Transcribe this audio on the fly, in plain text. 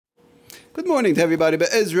Good morning to everybody.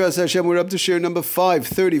 Be'ezras Hashem, we're up to share number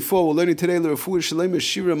 534. We're learning today L'Refuah Shlema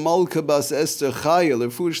Shira Malka Bas Esther Chaya,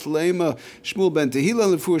 L'Refuah Shlema Shmuel Ben Tehila,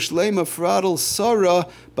 L'Refuah Shlema Fradel Sarah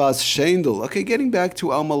Bas Shendel. Okay, getting back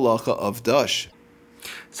to Al Malacha of Dash.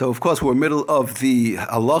 So, of course, we're middle of the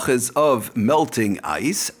halachas of melting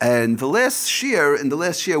ice, and in the last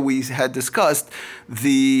year we had discussed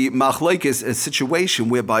the machlokes, a situation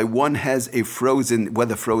whereby one has a frozen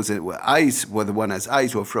ice, whether one has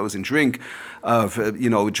ice or frozen drink,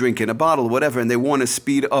 drink in a bottle, whatever, and they want to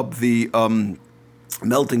speed up the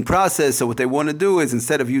melting process. So what they want to do is,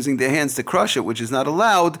 instead of using their hands to crush it, which is not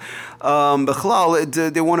allowed, they want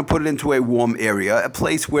to put it into a warm area, a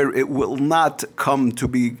place where it will not come to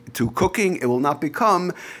cooking. It will not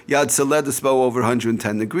become yad saledisbo over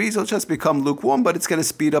 110 degrees. It'll just become lukewarm, but it's going to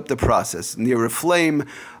speed up the process near a flame,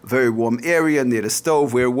 very warm area near the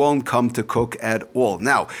stove where it won't come to cook at all.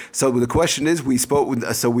 Now, so the question is, we spoke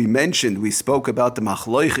about the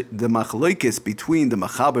machlokes between the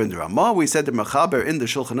Mechaber and the Ramah. We said the Mechaber in the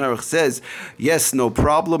Shulchan Aruch says, yes, no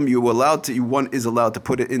problem. One is allowed to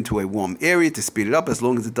put it into a warm area to speed it up as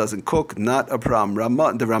long as it doesn't cook. Not a problem.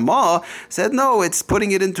 The Ramah said, no, it's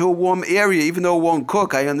putting it into a warm area, even though it won't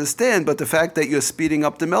cook. I understand, but the fact that you're speeding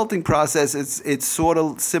up the melting process, it's sort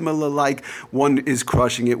of similar, like one is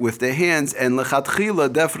crushing it with their hands, and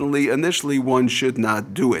lechatchila, definitely initially one should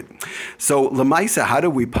not do it. So lemaisa, how do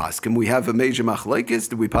we paskin? We have a major machlokes.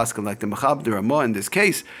 Do we paskin like the Mechaber, the Ramah in this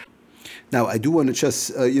case? Now, I do want to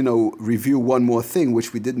just, review one more thing,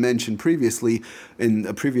 which we did mention previously in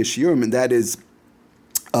a previous year, and that is,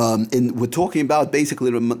 we're talking about basically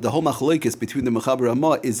the whole machlokes between the Mechaber and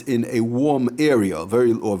Ramah is in a warm area,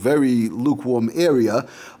 very lukewarm area.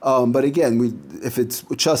 But again, if it's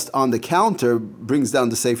just on the counter, brings down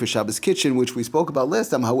the Sefer Shabbos kitchen, which we spoke about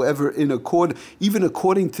last time. However, even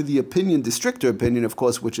according to the stricter opinion, of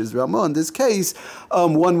course, which is Ramah in this case,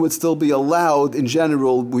 one would still be allowed. In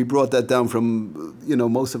general, we brought that down from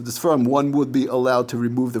most of this firm. One would be allowed to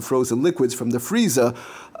remove the frozen liquids from the freezer,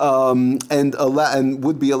 and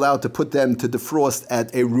would be allowed to put them to defrost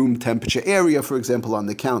at a room temperature area, for example, on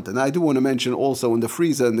the counter. And I do want to mention also in the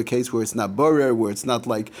freezer, in the case where it's not borer, where it's not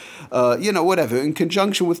like, whatever. In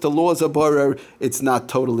conjunction with the laws of borer, it's not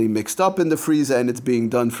totally mixed up in the freezer, and it's being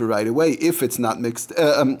done for right away. If it's not mixed,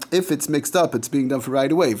 if it's mixed up, it's being done for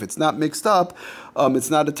right away. If it's not mixed up,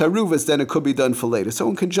 it's not a taruvas, then it could be done for later. So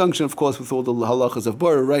in conjunction, of course, with all the halachas of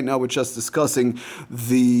borer, right now we're just discussing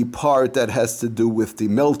the part that has to do with the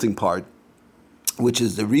melting part, which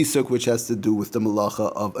is the risuk, which has to do with the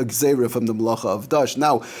malacha of gzeira from the malacha of dash.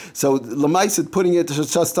 Now, so Lamaisid putting it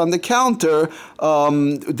just on the counter,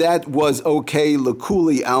 that was okay,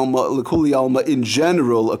 lekuli alma in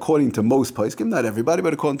general, according to most poskim, not everybody,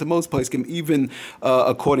 but according to most poskim, even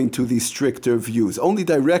according to the stricter views. Only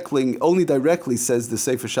directly says the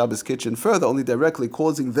Sefer Shabbos kitchen further, only directly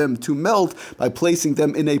causing them to melt by placing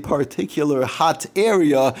them in a particular hot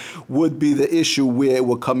area would be the issue where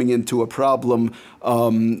we're coming into a problem.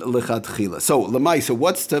 Lechatchila. So Lamaisa,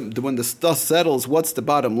 when the dust settles, what's the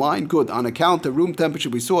bottom line? Good. On account of room temperature,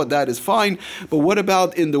 we saw that is fine. But what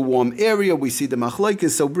about in the warm area? We see the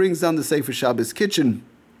machlokes. So brings down the Sefer Shabbos kitchen,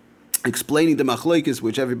 explaining the machlokes,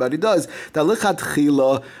 which everybody does. That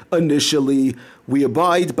lechatchila, initially we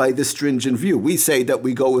abide by the stringent view. We say that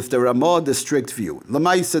we go with the Ramah, the strict view.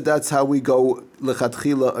 Lamaisa, that's how we go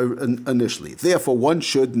lechatchila initially. Therefore, one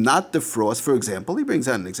should not defrost, for example, he brings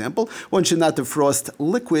out an example, one should not defrost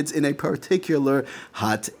liquids in a particular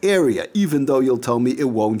hot area, even though you'll tell me it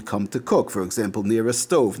won't come to cook, for example, near a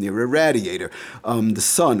stove, near a radiator, the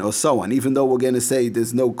sun, or so on, even though we're going to say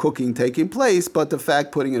there's no cooking taking place, but the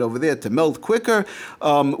fact putting it over there to melt quicker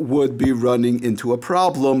would be running into a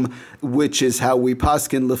problem, which is how we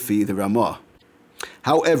paskin lefi the Ramah.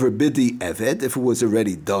 However, bidi eved, if it was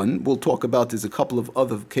already done, we'll talk about there's a couple of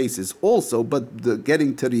other cases also, but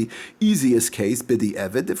getting to the easiest case, bidi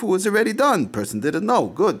eved, if it was already done, person didn't know,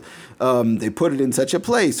 good. They put it in such a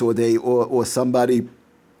place, or somebody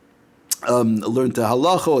learned the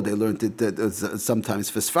halacha, or they learned it sometimes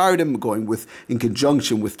for Sfardim, going in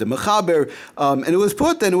conjunction with the Mechaber, and it was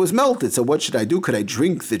put and it was melted. So what should I do? Could I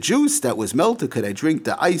drink the juice that was melted? Could I drink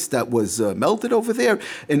the ice that was melted over there?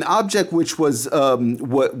 An object which was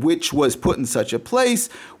put in such a place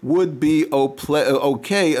would be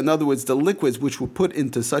okay. In other words, the liquids which were put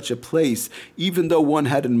into such a place, even though one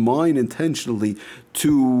had in mind intentionally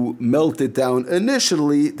to melt it down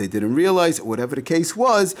initially, they didn't realize, whatever the case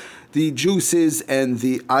was, the juices and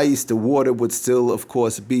the ice, the water would still, of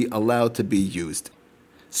course, be allowed to be used.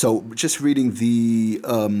 So just reading the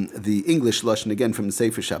English lashon again from the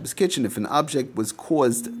Sefer Shabbos Kitchen, if an object was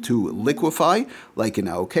caused to liquefy, like in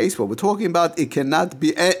our case, what we're talking about, it cannot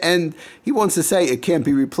be, and he wants to say it can't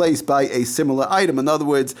be replaced by a similar item. In other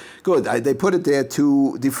words, good, they put it there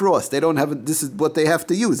to defrost. They don't have, this is what they have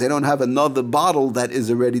to use. They don't have another bottle that is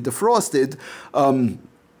already defrosted.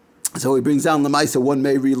 So he brings down Lamaisa, one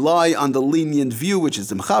may rely on the lenient view, which is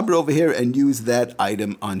the Mechaber over here, and use that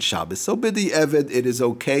item on Shabbos. So B'di Eved, it is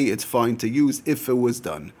okay, it's fine to use if it was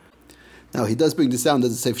done. Now he does bring this down,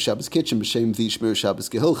 doesn't say for Shabbos Kitchen, B'Shem V'Shmir Shabbos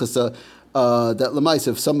Gehilchasa, that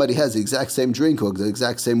Lamaisa, if somebody has the exact same drink or the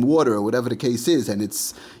exact same water or whatever the case is, and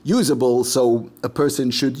it's usable, so a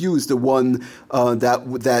person should use the one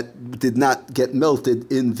that did not get melted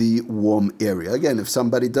in the warm area. Again, if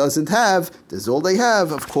somebody doesn't have, this is all they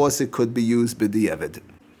have, of course it could be used b'di'evid.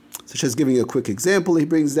 So just giving a quick example, he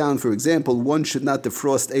brings down, for example, one should not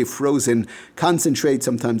defrost a frozen concentrate.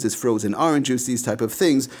 Sometimes it's frozen orange juice, these type of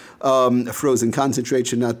things. A frozen concentrate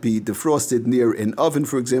should not be defrosted near an oven,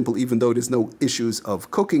 for example, even though there's no issues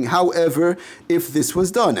of cooking. However, if this was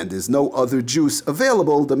done and there's no other juice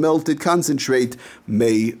available, the melted concentrate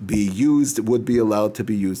may be used, would be allowed to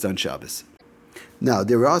be used on Shabbos. Now,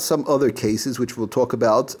 there are some other cases which we'll talk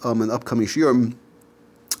about in upcoming shiurim,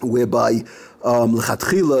 whereby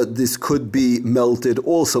l'chatchila this could be melted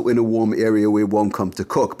also in a warm area where it won't come to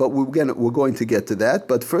cook. But we're going to get to that.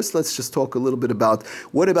 But first, let's just talk a little bit about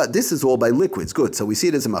what about this is all by liquids. Good. So we see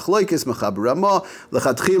it as a machlokes, Mechaber Ramah.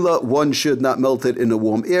 L'chatchila, one should not melt it in a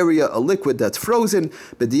warm area, a liquid that's frozen.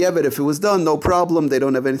 But b'di'evid, if it was done, no problem. They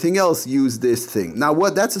don't have anything else. Use this thing. Now,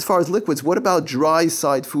 that's as far as liquids. What about dry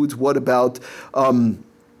side foods? What about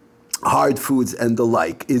hard foods and the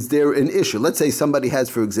like? Is there an issue? Let's say somebody has,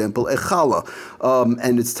 for example, a challah,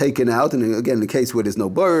 and it's taken out, and again, in the case where there's no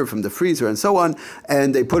butter from the freezer and so on,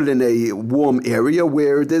 and they put it in a warm area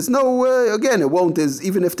where there's no, again, it won't,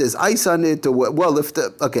 even if there's ice on it, or, well,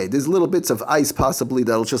 there's little bits of ice possibly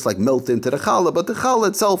that'll just like melt into the challah, but the challah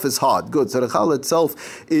itself is hard. Good, so the challah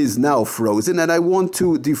itself is now frozen, and I want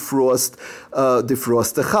to defrost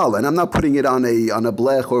the challah, and I'm not putting it on a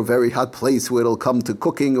blech or a very hot place where it'll come to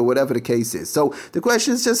cooking or whatever the case is. So the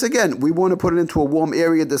question is just, again, we want to put it into a warm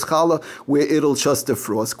area, this challah, where it'll just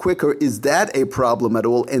defrost quicker. Is that a problem at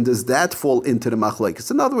all? And does that fall into the machlokes?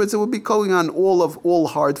 In other words, it would be going on all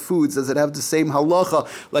hard foods. Does it have the same halacha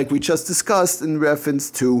like we just discussed in reference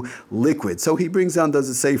to liquid? So he brings down, does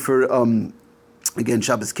it say for again,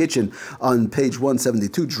 Shabbos Kitchen on page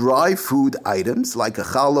 172, dry food items like a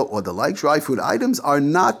challah or the like, dry food items are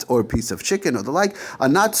not, or a piece of chicken or the like, are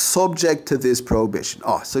not subject to this prohibition.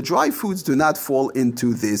 So dry foods do not fall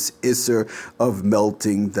into this isser of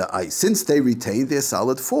melting the ice, since they retain their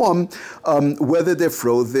solid form, whether they're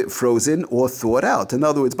frozen or thawed out. In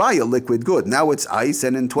other words, buy a liquid good. Now it's ice,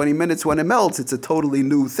 and in 20 minutes when it melts, it's a totally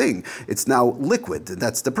new thing. It's now liquid.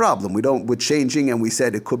 That's the problem. We're changing, and we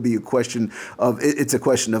said it could be a question of, it's a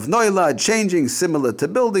question of noilad, changing, similar to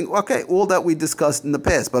building. Okay, all that we discussed in the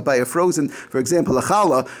past. But by a frozen, for example, a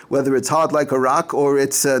challah, whether it's hard like a rock or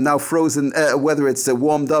it's now frozen, whether it's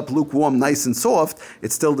warmed up, lukewarm, nice and soft,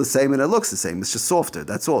 it's still the same and it looks the same. It's just softer.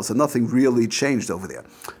 That's all. So nothing really changed over there.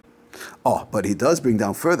 But he does bring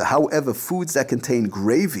down further. However, foods that contain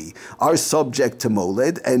gravy are subject to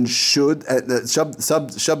moled and should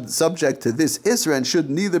subject to this isra and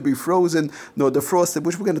should neither be frozen nor defrosted.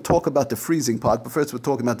 Which we're going to talk about the freezing part, but first we're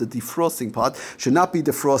talking about the defrosting part. Should not be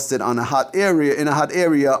defrosted on a hot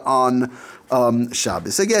area on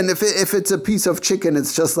Shabbos. Again, if it's a piece of chicken,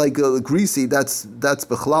 it's just like greasy. That's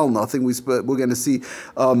bechlal nothing. We're going to see.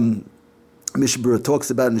 Mishbura talks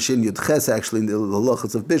about in Shin Yud Ches, actually in the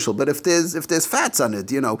halachos of Bishul. But if there's fats on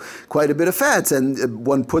it, quite a bit of fats, and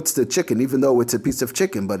one puts the chicken, even though it's a piece of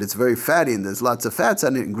chicken, but it's very fatty and there's lots of fats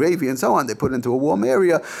on it and gravy and so on, they put it into a warm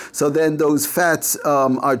area. So then those fats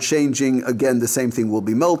are changing. Again, the same thing will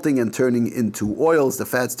be melting and turning into oils. The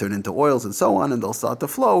fats turn into oils and so on, and they'll start to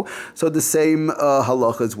flow. So the same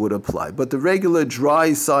halachas would apply. But the regular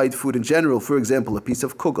dry side food in general, for example, a piece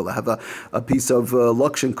of kugel. I have a piece of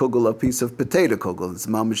lakshan kugel, a piece of potato kugel. It's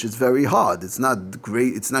mamish. It's very hard. It's not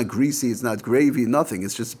great. It's not greasy. It's not gravy. Nothing.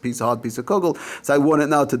 It's just a hard piece of kugel. So I want it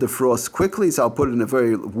now to defrost quickly. So I'll put it in a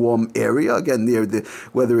very warm area. Again, near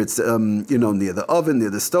whether it's near the oven, near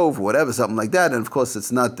the stove, or whatever, something like that. And of course,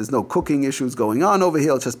 there's no cooking issues going on over here.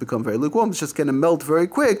 It'll just become very lukewarm. It's just going to melt very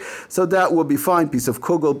quick. So that will be fine. Piece of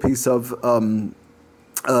kugel, piece of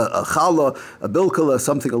a challah, a bilkala,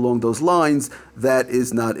 something along those lines, that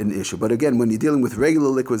is not an issue. But again, when you're dealing with regular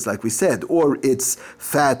liquids, like we said, or it's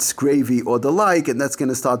fats, gravy, or the like, and that's going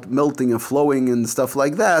to start melting and flowing and stuff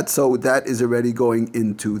like that, so that is already going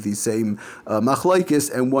into the same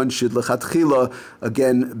machlaikis, and one should lechatchila,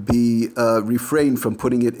 again, be refrained from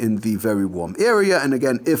putting it in the very warm area. And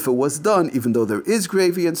again, if it was done, even though there is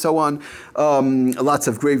gravy and so on, lots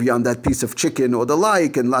of gravy on that piece of chicken or the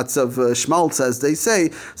like, and lots of schmaltz, as they say,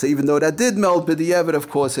 so even though that did melt, but the of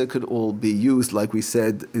course, it could all be used, like we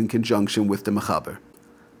said, in conjunction with the mechaber.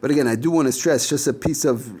 But again, I do want to stress, just a piece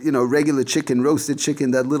of, regular chicken, roasted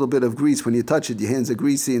chicken, that little bit of grease, when you touch it, your hands are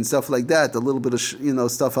greasy and stuff like that, a little bit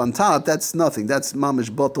of, stuff on top, that's nothing. That's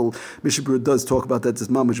mamish bottle. Mishnah Berurah does talk about that, this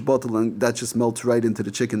mamish bottle, and that just melts right into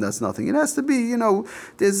the chicken, that's nothing. It has to be,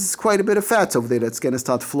 there's quite a bit of fat over there that's going to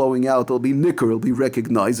start flowing out. It'll be nicker, it'll be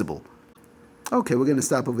recognizable. Okay, we're going to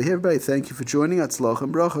stop over here, everybody. Thank you for joining. Atzlach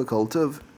and bracha, kol tov.